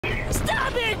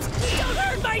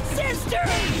hurt my sister!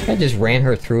 I just ran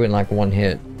her through in like one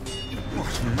hit.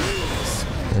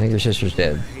 I think your sister's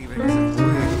dead.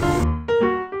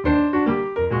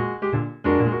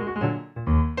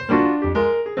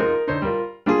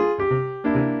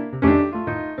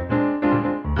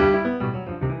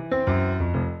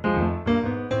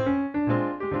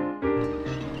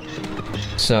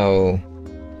 So,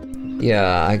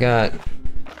 yeah, I got...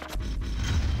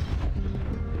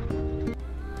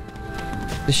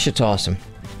 This shit's awesome.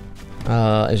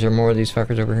 Is there more of these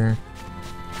fuckers over here?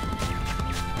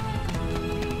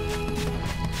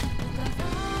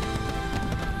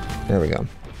 There we go.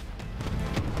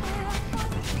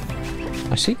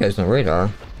 I see you guys on the radar.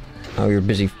 Oh, you're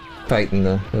busy fighting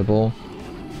the bull.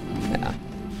 Yeah.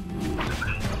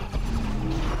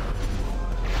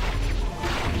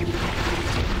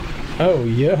 Oh,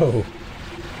 yo.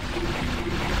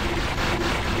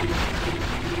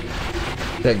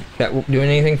 That doing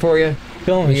anything for you?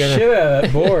 Killing the shit out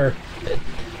of that boar.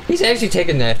 He's actually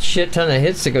taking that shit ton of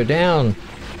hits to go down.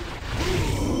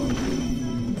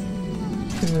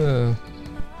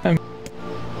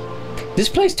 This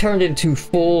place turned into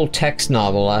full text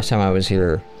novel last time I was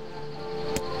here.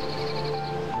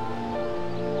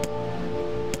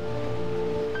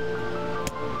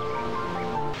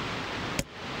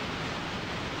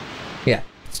 Yeah,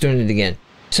 it's doing it again.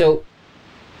 So,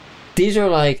 these are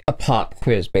like a pop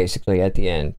quiz, basically, at the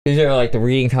end. These are like the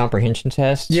reading comprehension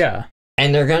tests. Yeah.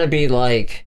 And they're gonna be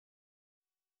like,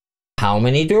 how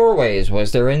many doorways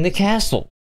was there in the castle?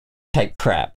 Type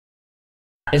crap.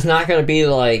 It's not gonna be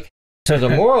like, so the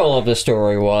moral of the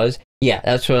story was, yeah,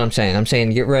 that's what I'm saying. I'm saying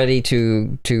get ready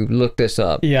to look this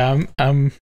up. Yeah,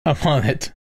 I'm on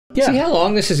it. Yeah. See how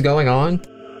long this is going on?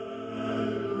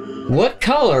 What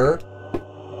color...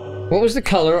 What was the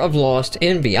color of Lost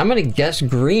Envy? I'm gonna guess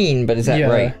green, but is that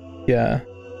right? Yeah.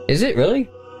 Is it really?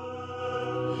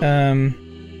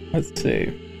 Let's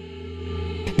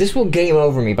see. This will game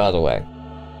over me, by the way.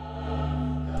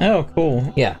 Oh,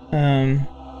 cool. Yeah.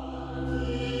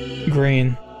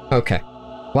 Green. Okay.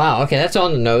 Wow, okay, that's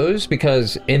on the nose,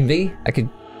 because Envy, I could...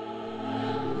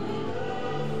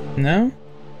 No?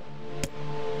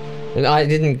 I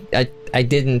didn't,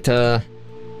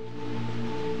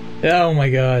 Oh my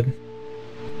god.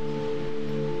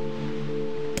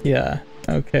 Yeah,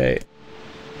 okay.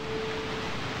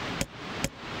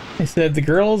 I said the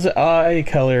girl's eye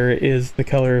color is the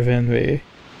color of envy.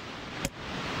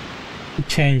 It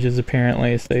changes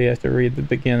apparently, so you have to read the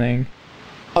beginning.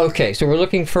 Okay, so we're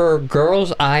looking for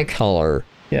girl's eye color.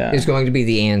 Yeah. Is going to be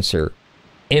the answer.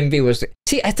 Envy was the...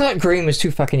 See, I thought green was too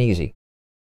fucking easy.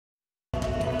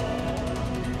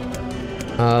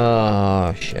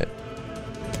 Oh, shit.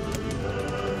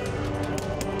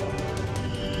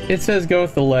 It says go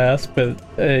with the last, but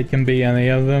it can be any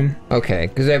of them. Okay,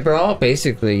 because they're all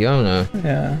basically Yona.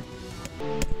 Yeah.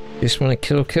 Just want to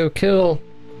kill, kill, kill.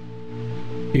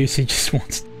 Lucy just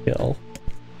wants to kill.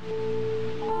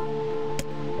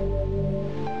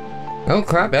 Oh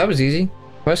crap, that was easy.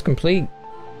 Quest complete.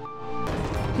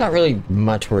 Not really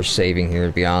much worth saving here,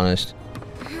 to be honest.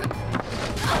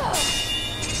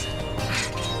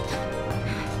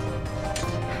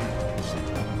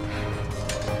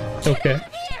 Okay.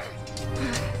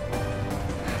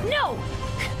 No!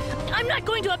 I'm not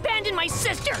going to abandon my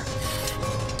sister!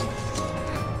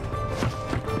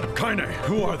 Kaine,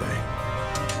 who are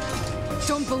they?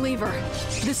 Don't believe her.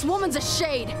 This woman's a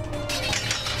shade.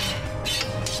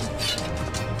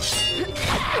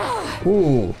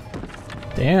 Ooh.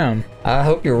 Damn. I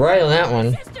hope you're right on that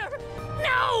one. Sister!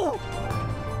 No!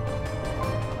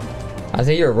 I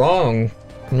think you're wrong.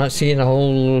 I'm not seeing a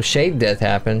whole little shade death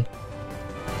happen.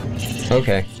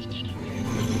 Okay.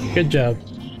 Good job.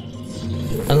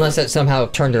 Unless that somehow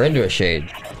turned her into a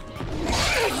shade.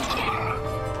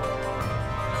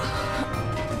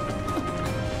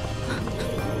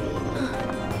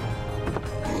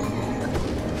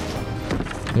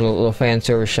 Little fan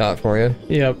service shot for you.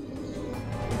 Yep.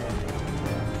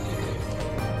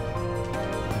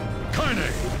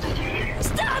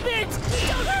 Stop it!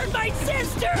 Don't hurt my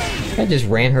sister! I just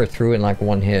ran her through in like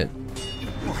one hit.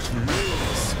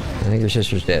 I think your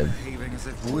sister's dead. Behaving as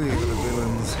if we were the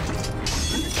villains.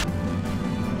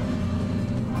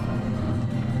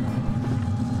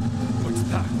 What's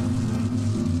that?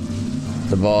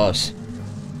 The boss.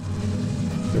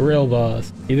 The real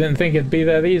boss. You didn't think it'd be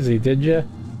that easy, did you?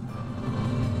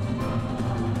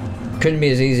 Couldn't be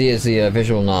as easy as the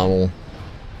visual novel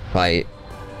fight.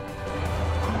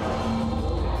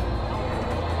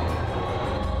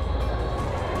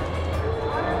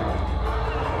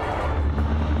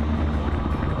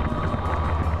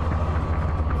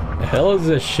 The hell is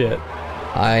this shit?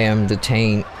 I am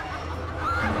detained.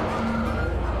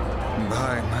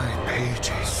 By my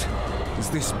pages, is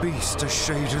this beast a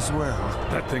shade as well?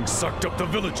 That thing sucked up the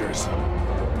villagers.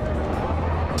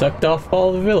 Sucked off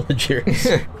all the villagers.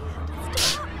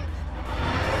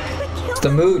 It's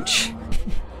the mooch.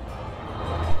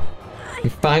 He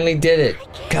finally did it.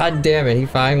 God damn it, he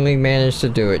finally managed to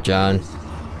do it, John.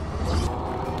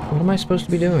 What am I supposed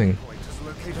to be doing?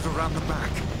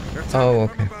 Oh,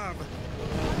 okay.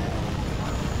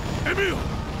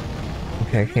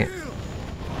 Okay, I can't.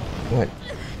 What?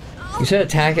 You said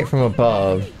attack it from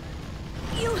above.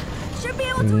 You should be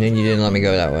able to. And then you didn't let me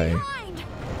go that way.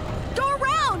 Go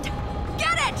around.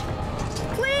 Get it.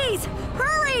 Please,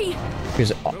 hurry.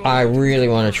 Because I really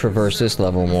want to traverse this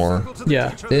level more. Yeah.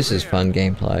 This is fun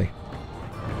gameplay.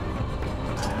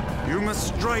 You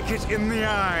must strike it in the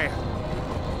eye.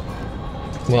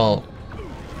 Well,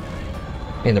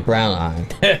 in the brown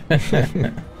eye.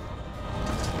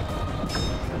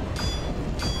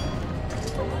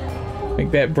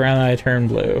 Make that brown eye turn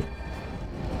blue.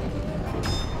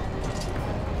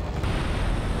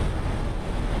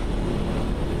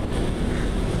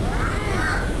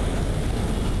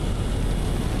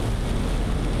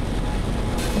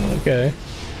 Okay.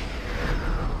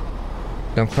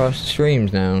 Don't cross the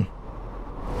streams now.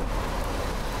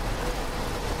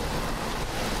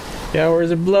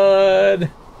 Showers of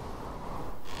blood.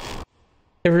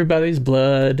 Everybody's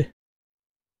blood.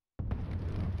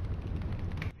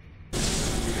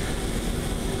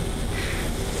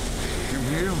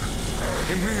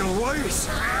 Emil Weiss.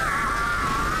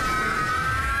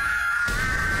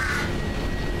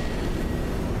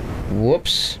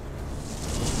 Whoops.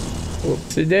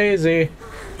 Whoopsie daisy.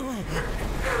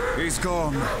 He's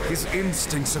gone. His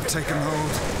instincts have taken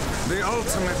hold. The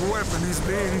ultimate weapon is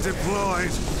being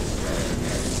deployed.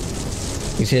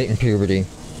 He's hitting puberty.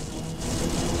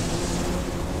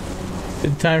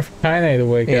 Good time for Kaine to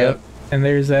wake Yep. up. And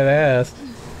there's that ass.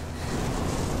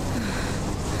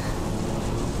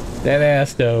 That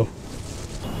ass, though.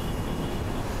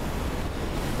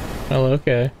 Oh,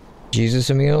 okay. Jesus,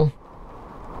 Emil?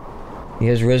 He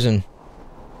has risen.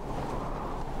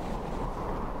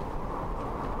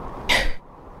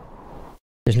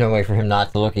 There's no way for him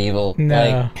not to look evil.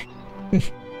 No.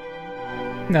 Like,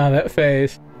 No, that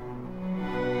face.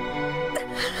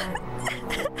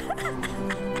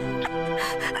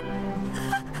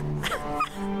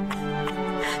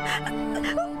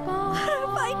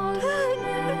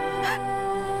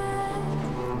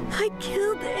 I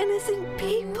killed innocent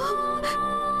people.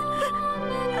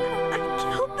 I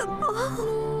killed them all.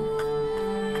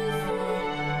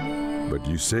 But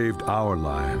you saved our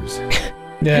lives,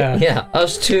 Yeah. yeah,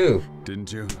 us too.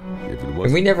 didn't you? If it And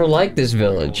wasn't, we never liked this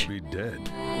village. we'd be dead.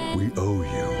 We owe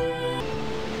you.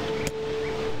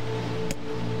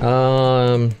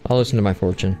 I'll listen to my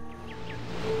fortune.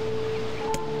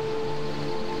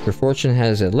 Your fortune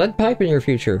has a lead pipe in your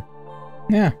future.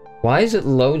 Yeah. Why is it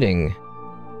loading?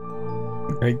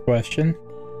 Great question.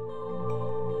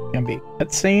 Gonna be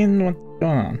cutscene? What's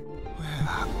going on?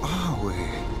 Where are we?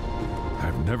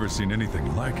 I've never seen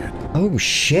anything like it. Oh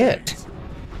shit!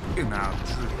 In our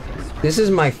dreams. This is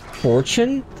my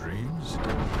fortune? Dreams?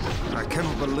 I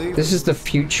cannot believe This is the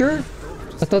future?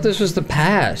 I thought this was the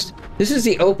past. This is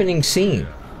the opening scene.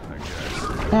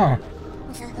 Oh.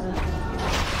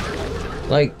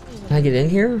 Like, can I get in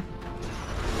here?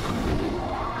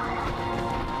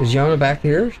 Is Yona back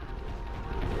here?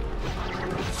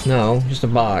 No, just a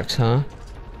box, huh?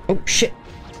 Oh shit!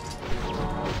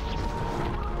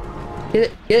 Get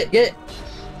it, get it, get it!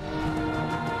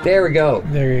 There we go.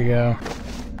 There you go.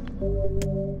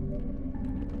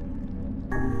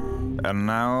 And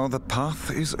now the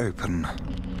path is open.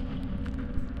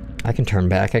 I can turn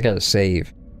back, I gotta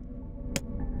save.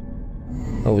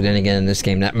 Oh, then again, in this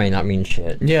game, that may not mean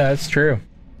shit. Yeah, that's true.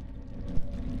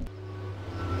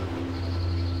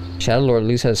 Shadow Lord at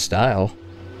least has style.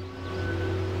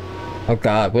 Oh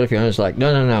god, what if Yona's like,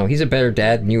 no, no, no, he's a better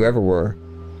dad than you ever were.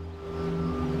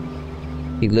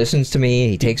 He listens to me,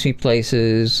 he takes me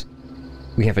places.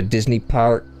 We have a Disney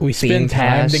park. We theme spend time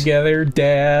pass. together,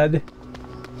 Dad.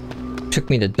 Took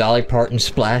me to Dolly Parton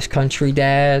Splash Country,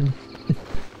 Dad.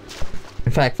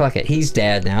 In fact, fuck it, he's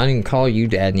Dad now. I don't even call you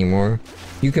Dad anymore.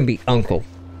 You can be Uncle.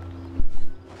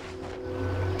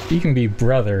 You can be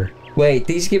brother. Wait,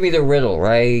 these give me the riddle,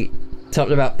 right?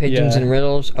 Something about pigeons Yeah. and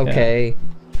riddles? Okay.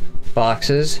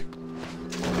 Boxes.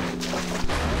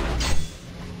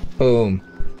 Boom.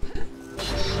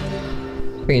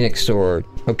 Phoenix sword.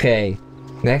 Okay.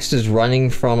 Next is running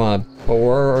from a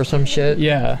boar or some shit.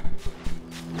 Yeah.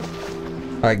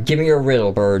 Alright, give me your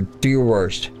riddle, bird. Do your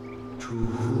worst.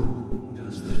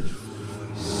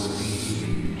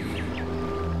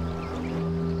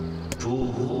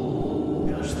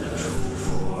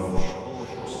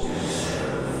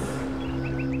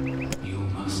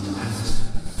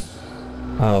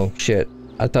 Oh, shit.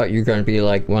 I thought you were gonna be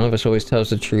like, one of us always tells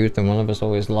the truth and one of us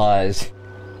always lies.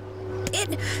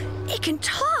 It can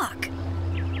talk.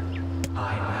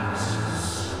 I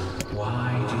asked,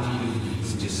 why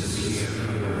did you disappear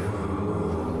from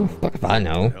your world? Fuck if I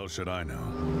know. Hell should I know?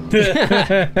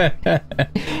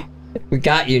 We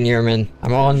got you, Nearman.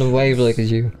 I'm on the wavelength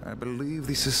as you. I believe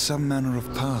this is some manner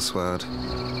of password.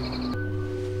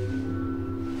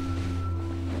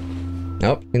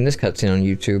 Nope, in this cutscene on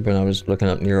YouTube when I was looking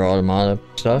up Nier Automata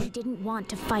stuff. We didn't want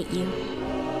to fight you.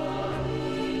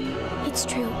 It's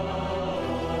true.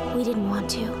 We didn't want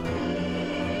to.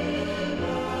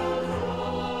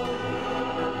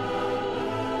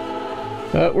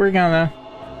 But we're gonna.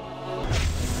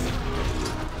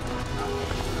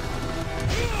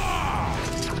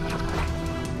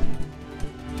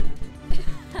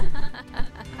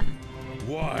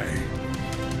 Why?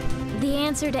 The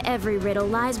answer to every riddle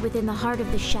lies within the heart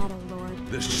of the Shadow Lord.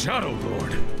 The Shadow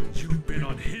Lord? You've been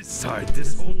on his side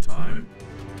this whole time?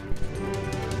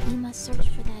 You must search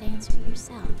for that answer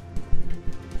yourself.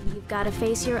 You've got to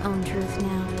face your own truth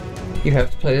now. You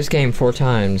have to play this game 4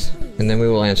 times, and then we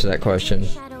will answer that question.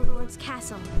 Shadow Lord's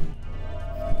castle.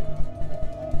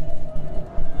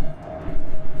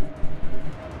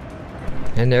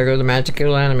 And there go the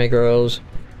magical anime girls.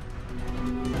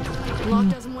 Lock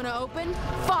doesn't want to open?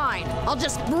 Fine, I'll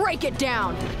just break it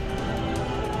down.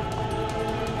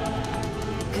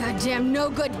 Goddamn no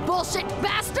good bullshit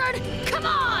bastard! Come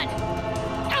on!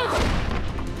 Ugh.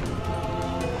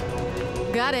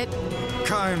 Got it.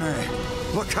 Kaine,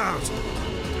 look out!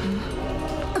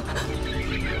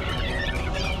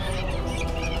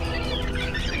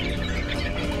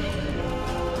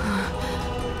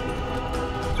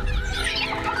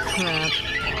 Crap.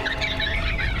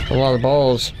 A lot of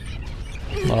balls.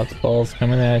 Lots of balls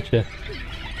coming at you.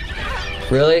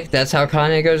 Really? That's how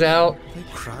Kanye goes out? They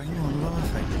crying or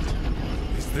laughing?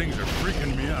 These things are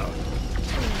freaking me out.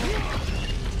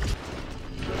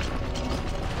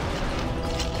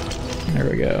 There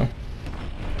we go.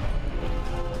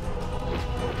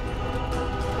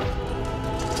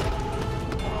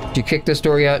 Did you kick this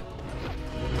door yet?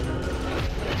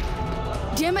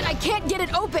 Damn it, I can't get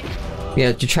it open!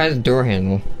 Yeah, did you try the door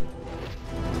handle?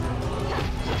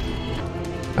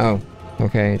 Oh,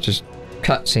 okay, it just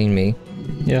cutscene me.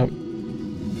 Yep.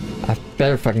 I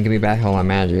better fucking give me back all my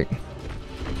magic.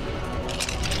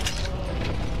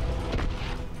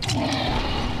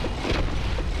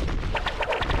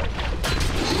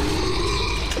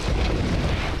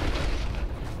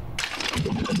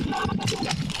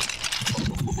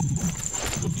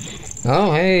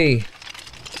 Oh, hey!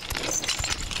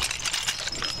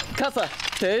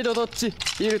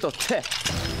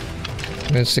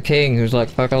 It's the king who's like,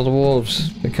 fuck all the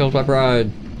wolves. They killed my bride.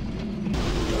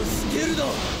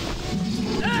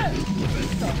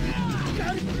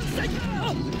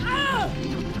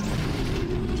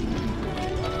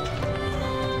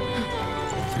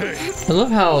 I love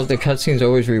how the cutscenes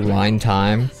always rewind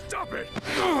time. Stop it!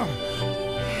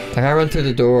 Like I run through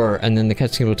the door and then the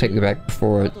cutscene will take me back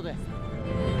before it.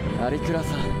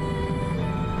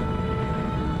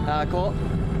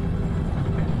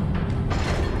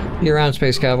 You around,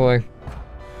 Space Cowboy?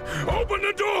 Open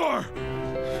the door!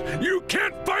 You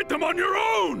can't fight them on your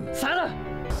own!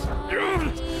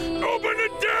 Open the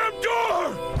damn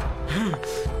door!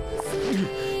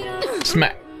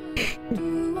 Smack.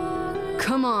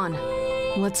 Come on,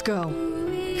 let's go.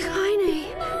 Kaine.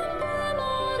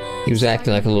 He was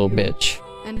acting like a little bitch.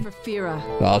 And for Fira.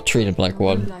 Well, I'll treat him like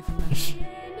one.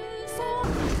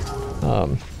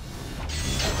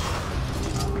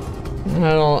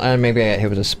 I don't. Maybe I got hit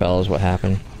with a spell. Is what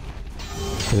happened.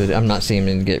 'Cause I'm not seeing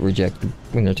them get rejected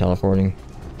when they're teleporting.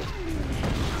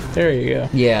 There you go.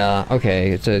 Yeah.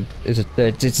 Okay. It's there.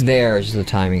 It's just a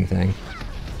timing thing.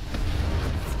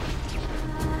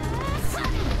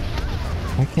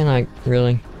 Why can't I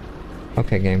really?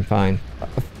 Okay, game. Fine.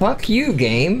 Fuck you,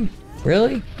 game.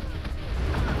 Really?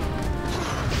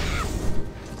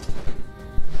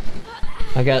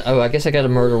 I got. Oh, I guess I got to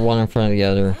murder one in front of the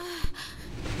other.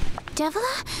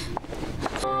 Devila?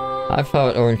 I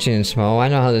fought Orangey and Smo. I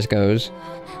know how this goes.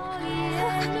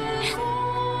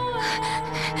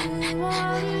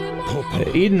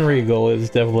 Eden Regal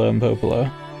is Devila and Popolo.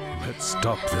 Let's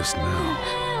stop this now.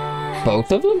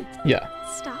 Both of them? Yeah,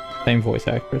 Stop. same voice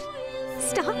actress.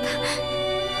 Stop.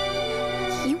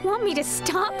 You want me to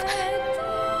stop? You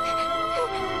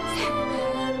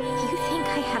think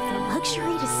I have the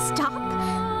luxury to stop?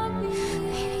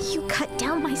 You cut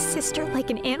down my sister like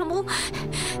an animal,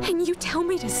 and you tell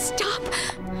me to stop?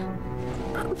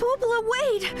 Popolo,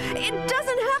 wait! It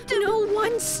doesn't have to— No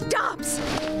one stops!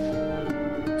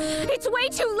 It's way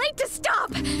too late to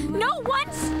stop! No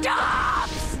one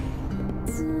stops!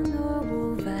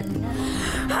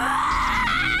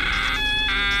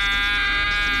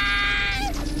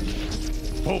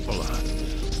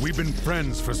 Popola, we've been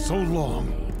friends for so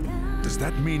long. Does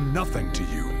that mean nothing to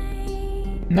you?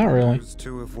 Not really. Those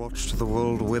two have watched the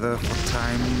world wither for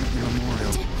time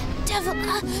immemorial. Devil,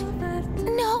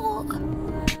 no.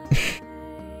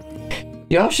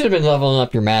 Y'all should have been leveling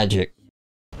up your magic.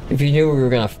 If you knew we were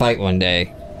gonna fight one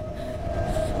day.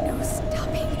 No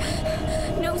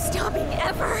stopping. No stopping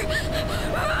ever.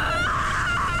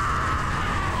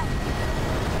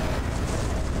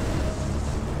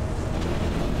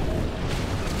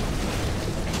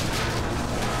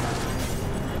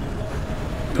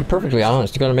 To be perfectly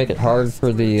honest, you're gonna make it hard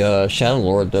for the Shadow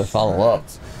Lord to follow up.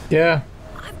 Yeah.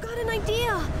 I've got an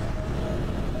idea.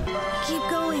 Keep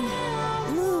going.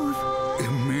 Move.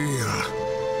 Emir.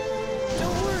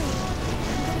 Don't worry.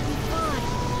 I'm gonna be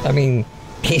fine. I mean,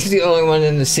 he's the only one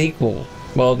in the sequel.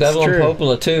 Well, Devil and true.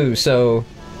 Popola too, so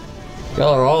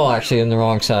y'all are all actually on the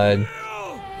wrong side.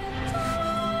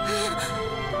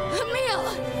 Emil!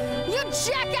 You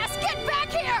jackass, get back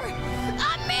here!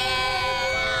 Emil!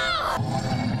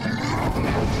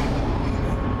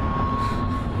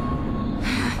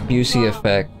 UC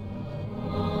effect.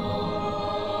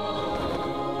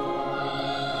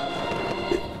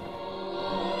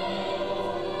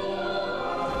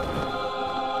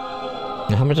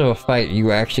 Now, how much of a fight are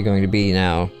you actually going to be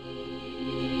now?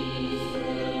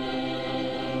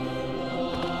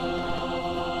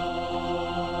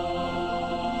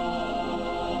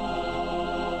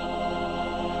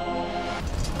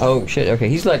 Oh shit, okay,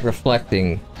 he's like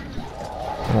reflecting.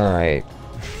 Alright.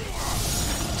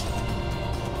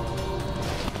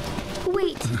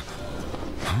 Wait.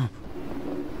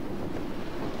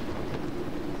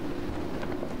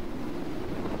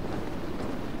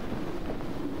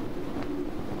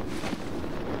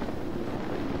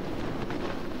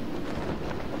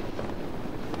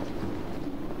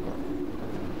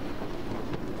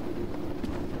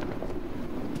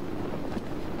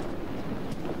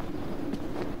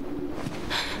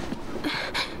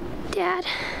 Dad.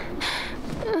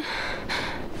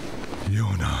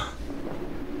 Yona.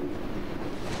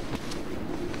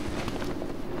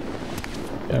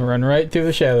 Gonna run right to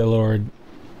the Shadow Lord.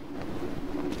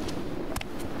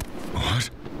 What?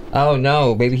 Oh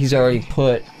no, maybe he's already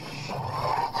put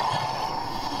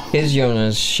his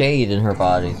Yona's shade in her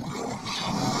body.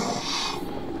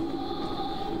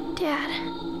 Dad.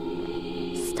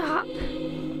 Stop.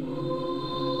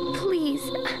 Please.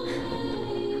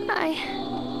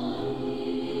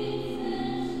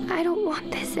 I don't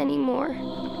want this anymore.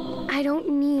 I don't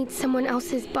need someone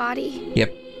else's body.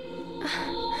 Yep.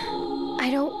 I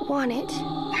don't want it.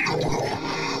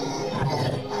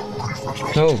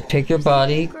 No, take your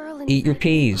body, Girl eat your inside my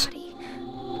peas. body.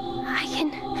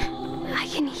 I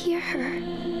can hear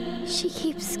her. She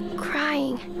keeps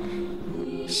crying.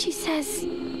 She says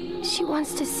she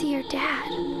wants to see her dad.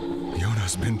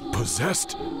 Yona's been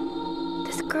possessed?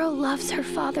 This girl loves her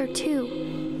father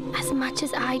too, as much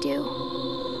as I do.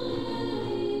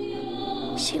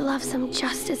 She loves him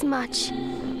just as much.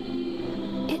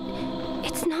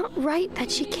 It's not right that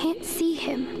she can't see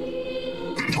him.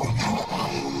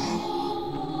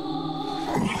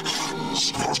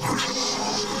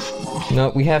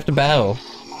 No, we have to battle.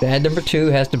 Dad number 2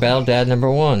 has to battle dad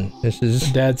number 1. This is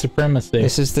Dad supremacy.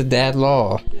 this is the dad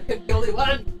law.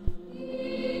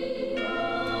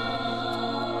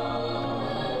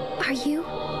 Are you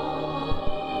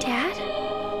Dad?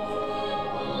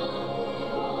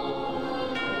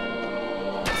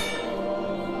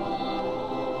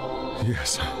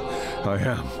 Yes, I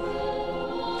am.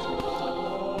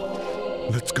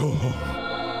 Let's go home.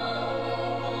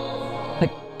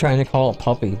 Like trying to call a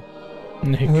puppy.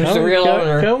 Who's Who's the real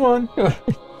owner? Come on.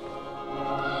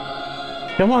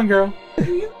 Come on, girl. I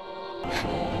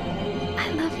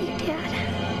love you, Dad.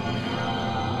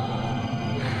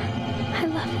 I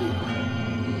love you.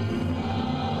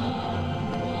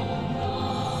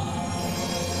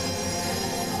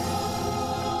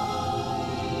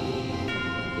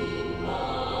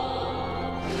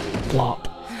 Flop.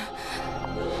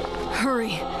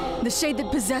 Hurry! The shade that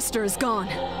possessed her is gone.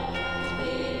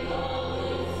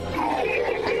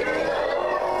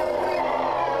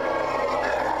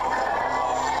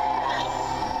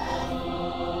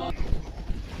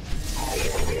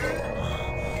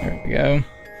 There we go.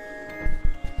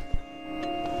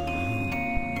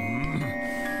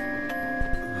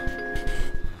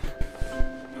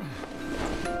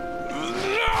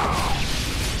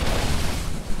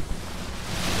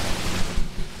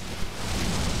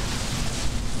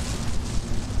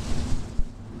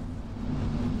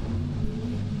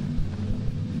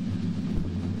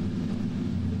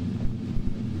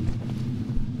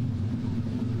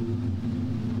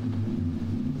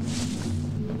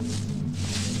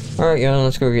 Alright, Yona,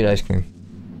 let's go get ice cream.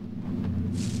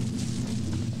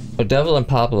 Oh, Devil and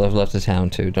Pablo have left the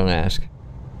town too, don't ask.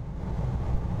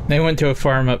 They went to a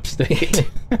farm upstate.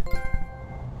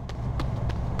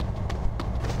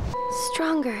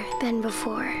 Stronger than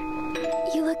before.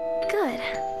 You look good.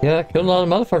 Yeah, killed a lot of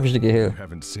motherfuckers to get here. You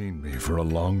haven't seen me for a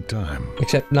long time.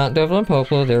 Except not Devil and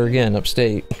Poplo, they're again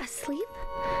upstate. Asleep?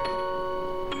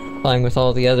 Playing with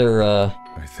all the other,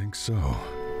 I think so.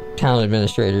 town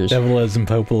administrators. Devilism and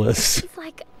Populus. It's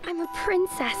like I'm a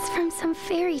princess from some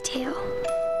fairy tale.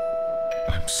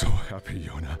 I'm so happy,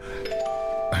 Yona.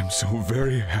 I'm so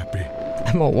very happy.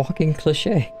 I'm a walking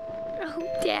cliche.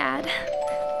 Oh, Dad.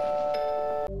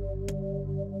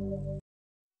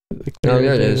 Oh,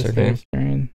 there it is, okay.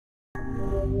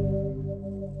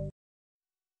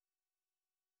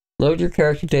 Load your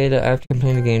character data after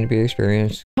completing the game to be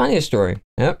experienced. Kanye's story.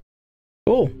 Yep.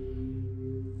 Cool.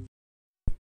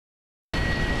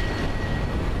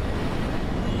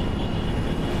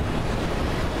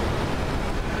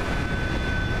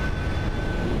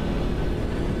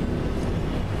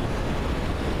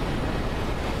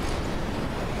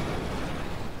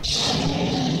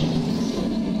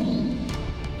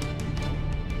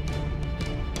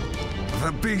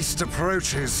 The beast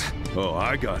approaches. Oh,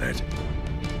 I got it.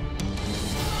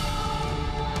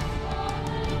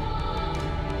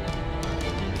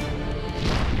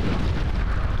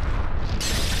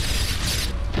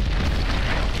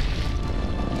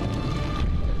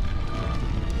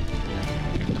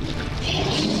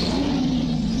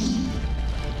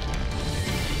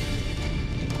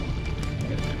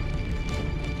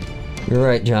 You're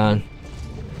right, John.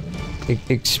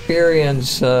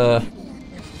 Experience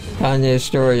Kanye's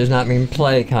story does not mean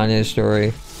play Kanye's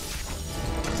story.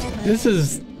 This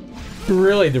is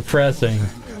really depressing.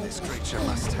 This creature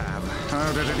must have.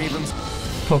 How did it even...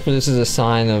 Hopefully this is a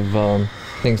sign of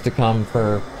things to come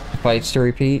for fights to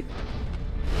repeat.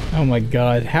 Oh my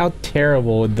god, how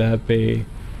terrible would that be?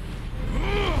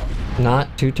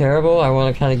 Not too terrible. I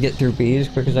want to kind of get through B as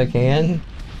quick as I can.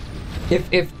 If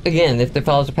it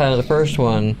follows the pattern of the first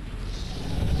one,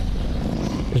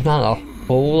 there's not a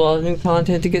whole lot of new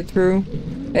content to get through.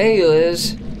 Hey,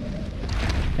 Liz.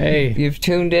 Hey. You've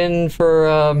tuned in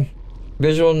for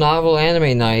visual novel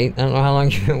anime night. I don't know how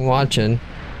long you've been watching.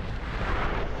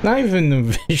 Not even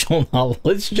the visual novel,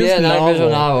 it's just yeah, not novel. a visual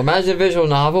novel. Imagine a visual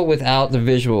novel without the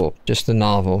visual, just the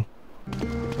novel.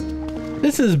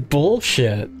 This is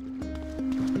bullshit.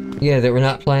 Yeah, that we're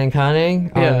not playing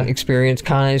Kane? Yeah. Experience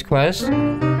Kane's quest?